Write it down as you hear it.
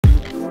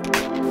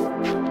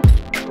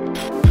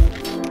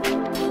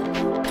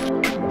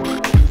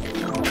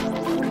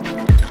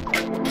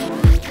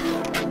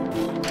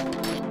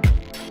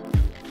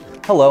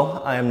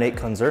Hello, I am Nate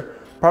Kunzer,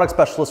 product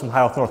specialist from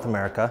Heidolph North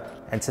America,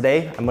 and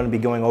today I'm going to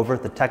be going over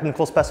the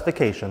technical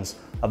specifications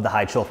of the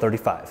Hei-CHILL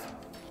 35.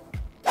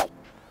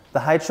 The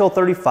Hei-CHILL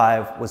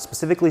 35 was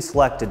specifically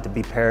selected to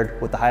be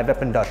paired with the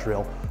Heidolph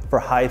Industrial for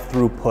high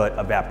throughput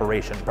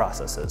evaporation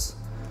processes.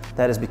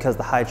 That is because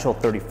the Hei-CHILL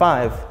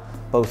 35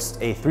 boasts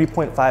a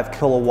 3.5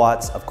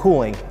 kilowatts of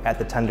cooling at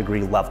the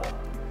 10-degree level.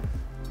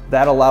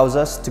 That allows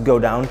us to go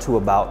down to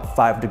about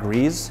 5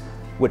 degrees,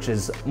 which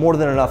is more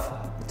than enough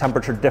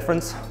temperature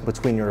difference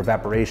between your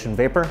evaporation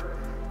vapor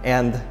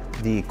and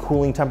the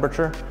cooling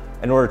temperature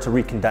in order to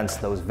recondense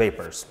those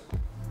vapors.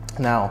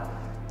 Now,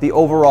 the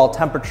overall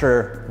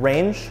temperature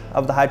range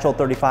of the Hei-CHILL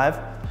 35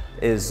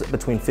 is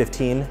between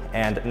 15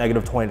 and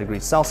negative 20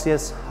 degrees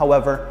Celsius.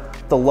 However,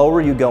 the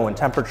lower you go in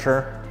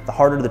temperature, the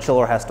harder the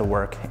chiller has to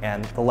work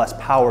and the less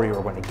power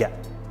you're going to get.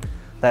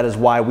 That is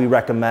why we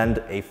recommend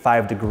a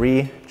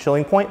 5-degree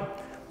chilling point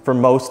for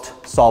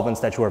most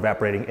solvents that you are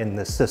evaporating in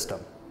this system.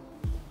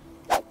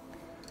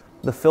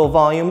 The fill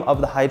volume of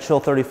the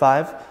Hei-CHILL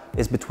 35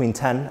 is between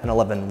 10 and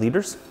 11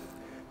 liters.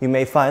 You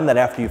may find that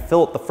after you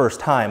fill it the first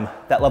time,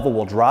 that level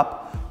will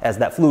drop as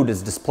that fluid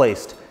is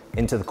displaced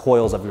into the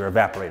coils of your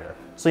evaporator.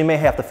 So you may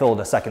have to fill it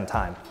a second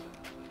time.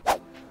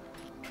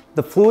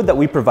 The fluid that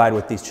we provide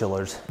with these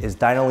chillers is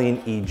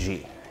Dinylene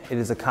EG. It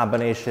is a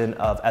combination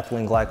of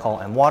ethylene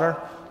glycol and water,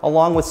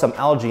 along with some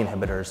algae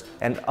inhibitors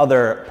and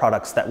other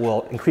products that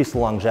will increase the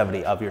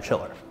longevity of your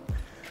chiller.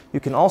 You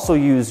can also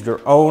use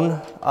your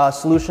own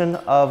solution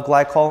of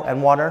glycol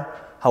and water.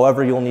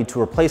 However, you'll need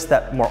to replace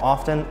that more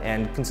often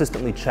and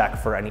consistently check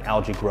for any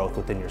algae growth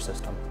within your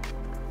system.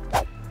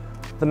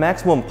 The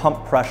maximum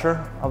pump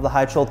pressure of the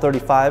Hei-CHILL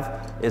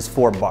 35 is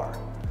 4 bar.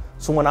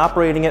 So when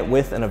operating it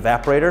with an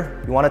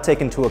evaporator, you want to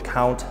take into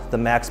account the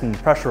maximum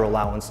pressure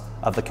allowance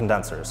of the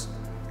condensers.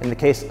 In the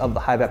case of the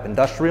Heidolph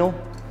Industrial,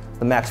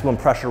 the maximum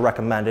pressure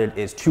recommended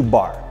is 2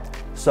 bar.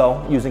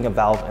 So using a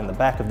valve in the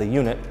back of the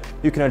unit,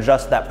 you can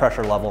adjust that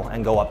pressure level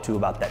and go up to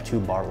about that 2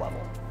 bar level.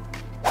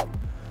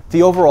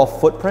 The overall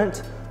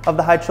footprint of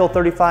the Hei-CHILL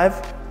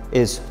 35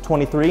 is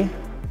 23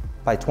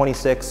 by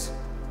 26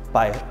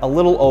 by a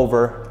little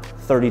over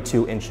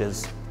 32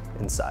 inches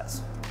in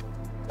size.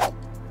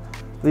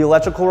 The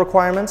electrical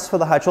requirements for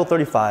the Hei-CHILL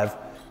 35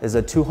 is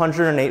a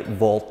 208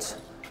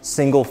 volt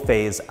single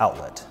phase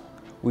outlet.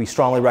 We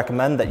strongly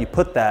recommend that you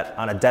put that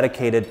on a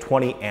dedicated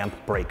 20 amp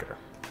breaker.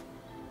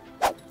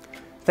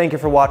 Thank you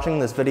for watching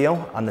this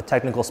video on the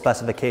technical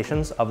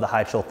specifications of the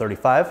Hei-CHILL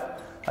 35.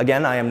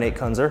 Again, I am Nate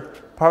Kunzer,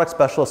 product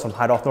specialist from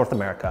Heidolph North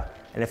America.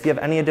 And if you have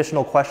any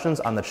additional questions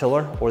on the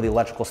chiller or the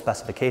electrical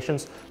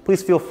specifications,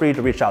 please feel free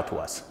to reach out to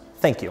us.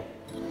 Thank you.